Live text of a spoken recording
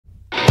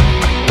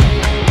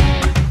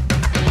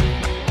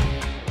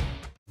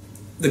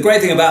the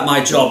great thing about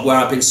my job, where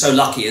I've been so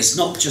lucky, is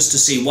not just to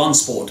see one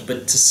sport,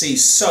 but to see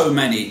so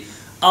many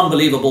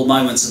unbelievable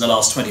moments in the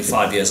last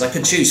 25 years. I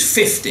could choose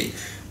 50,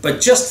 but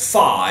just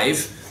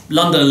 5.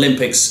 London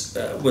Olympics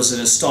was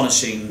an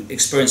astonishing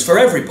experience for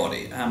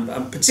everybody,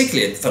 and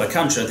particularly for the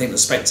country, I think, the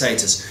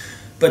spectators.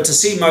 But to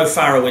see Mo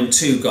Farah win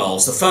 2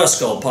 goals, the first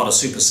goal, part of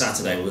Super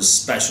Saturday, was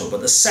special,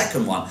 but the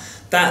second one,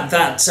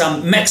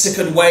 that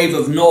Mexican wave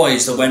of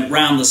noise that went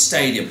round the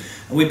stadium.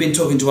 And we've been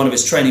talking to one of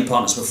his training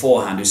partners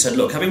beforehand who said,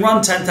 look, having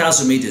run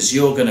 10,000 metres,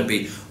 you're going to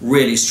be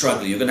really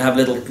struggling. You're going to have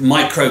little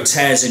micro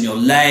tears in your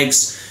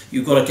legs.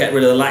 You've got to get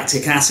rid of the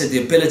lactic acid.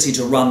 The ability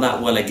to run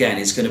that well again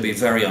is going to be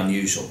very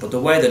unusual. But the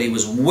way that he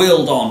was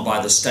willed on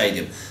by the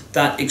stadium,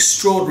 that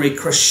extraordinary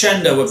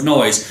crescendo of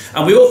noise,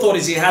 and we all thought,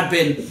 as he had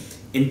been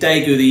in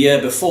Daegu the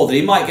year before, that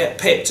he might get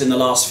pipped in the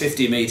last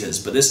 50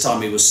 metres, but this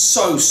time he was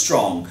so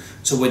strong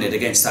to win it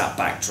against that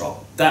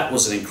backdrop. That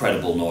was an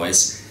incredible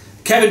noise.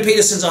 Kevin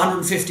Peterson's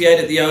 158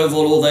 at the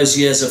Oval, all those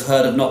years I've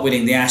heard of not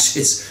winning the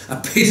Ashes,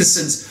 and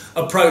Peterson's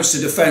approach to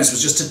defence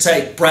was just to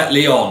take Brett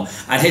Lee on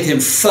and hit him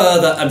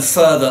further and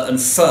further and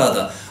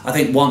further, I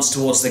think once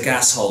towards the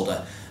gas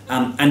holder.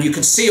 And you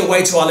could see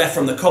away to our left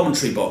from the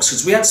commentary box,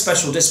 because we had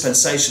special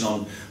dispensation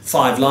on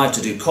 5 Live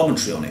to do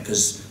commentary on it,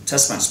 because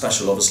Test Match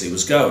Special obviously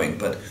was going,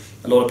 but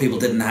a lot of people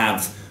didn't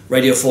have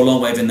Radio 4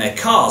 long wave in their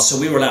cars, so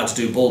we were allowed to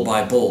do ball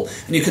by ball.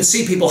 And you could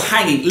see people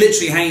hanging,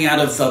 literally hanging out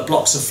of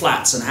blocks of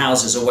flats and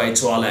houses away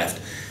to our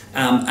left.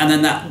 And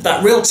then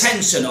that real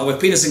tension of, if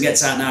Peterson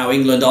gets out now,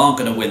 England aren't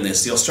going to win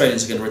this, the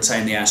Australians are going to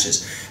retain the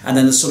Ashes. And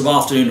then the sort of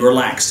afternoon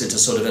relaxed into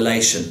sort of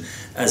elation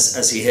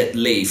as he hit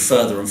Lee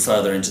further and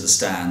further into the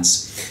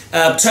stands.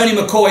 Tony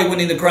McCoy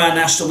winning the Grand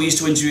National. We used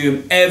to interview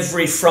him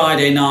every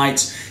Friday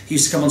night. He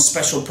used to come on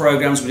special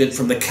programmes we did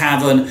from the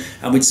Cavern,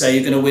 and we'd say,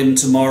 you're going to win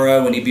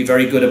tomorrow, and he'd be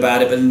very good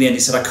about it. But in the end he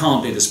said, I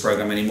can't do this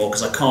programme anymore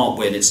because I can't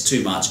win, it's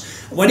too much.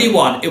 When he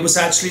won, it was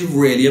actually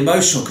really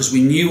emotional because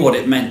we knew what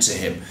it meant to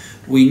him.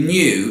 We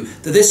knew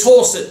that this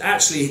horse that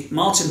actually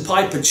Martin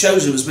Pipe had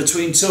chosen was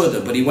between 2 of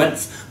them, but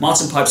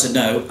Martin Pipe said,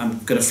 no, I'm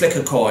going to flick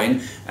a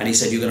coin, and he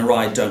said, you're going to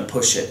ride, don't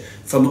push it.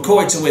 For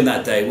McCoy to win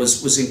that day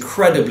was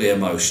incredibly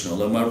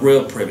emotional, and a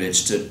real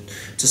privilege to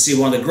see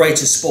one of the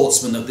greatest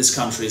sportsmen that this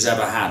country has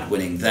ever had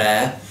winning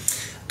there.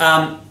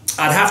 I'd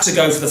have to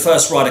go for the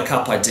first Ryder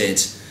Cup I did.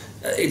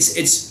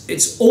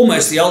 It's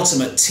almost the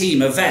ultimate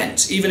team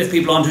event. Even if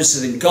people aren't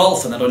interested in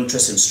golf and they're not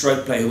interested in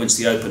stroke play who wins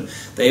the Open,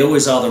 they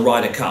always are the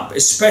Ryder Cup,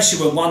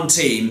 especially when one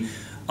team,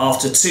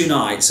 after 2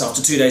 nights,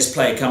 after 2 days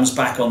play, comes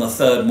back on the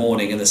 3rd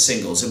morning in the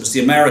singles. It was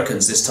the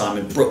Americans this time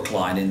in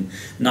Brookline in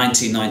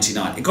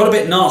 1999. It got a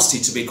bit nasty,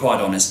 to be quite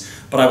honest,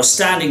 but I was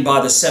standing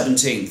by the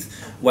 17th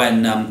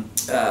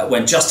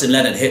when Justin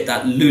Leonard hit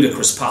that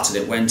ludicrous putt and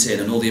it went in,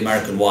 and all the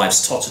American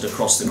wives tottered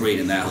across the green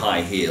in their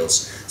high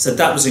heels. So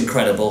that was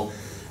incredible.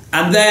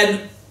 And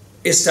then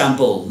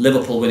Istanbul,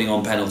 Liverpool winning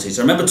on penalties.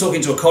 I remember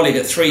talking to a colleague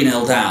at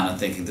 3-0 down and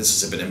thinking, this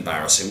is a bit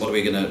embarrassing. How are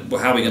we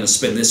going to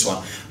spin this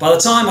one? By the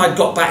time I'd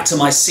got back to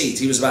my seat,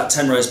 he was about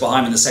 10 rows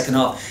behind me in the second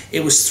half,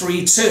 it was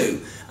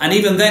 3-2. And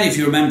even then, if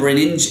you remember,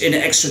 in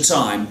extra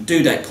time,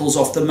 Dudek pulls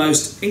off the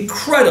most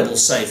incredible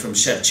save from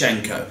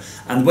Shevchenko.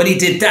 And when he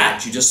did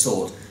that, you just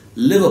thought,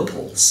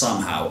 Liverpool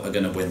somehow are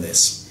going to win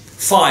this.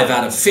 5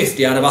 out of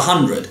 50 out of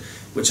 100,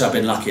 which I've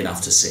been lucky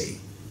enough to see.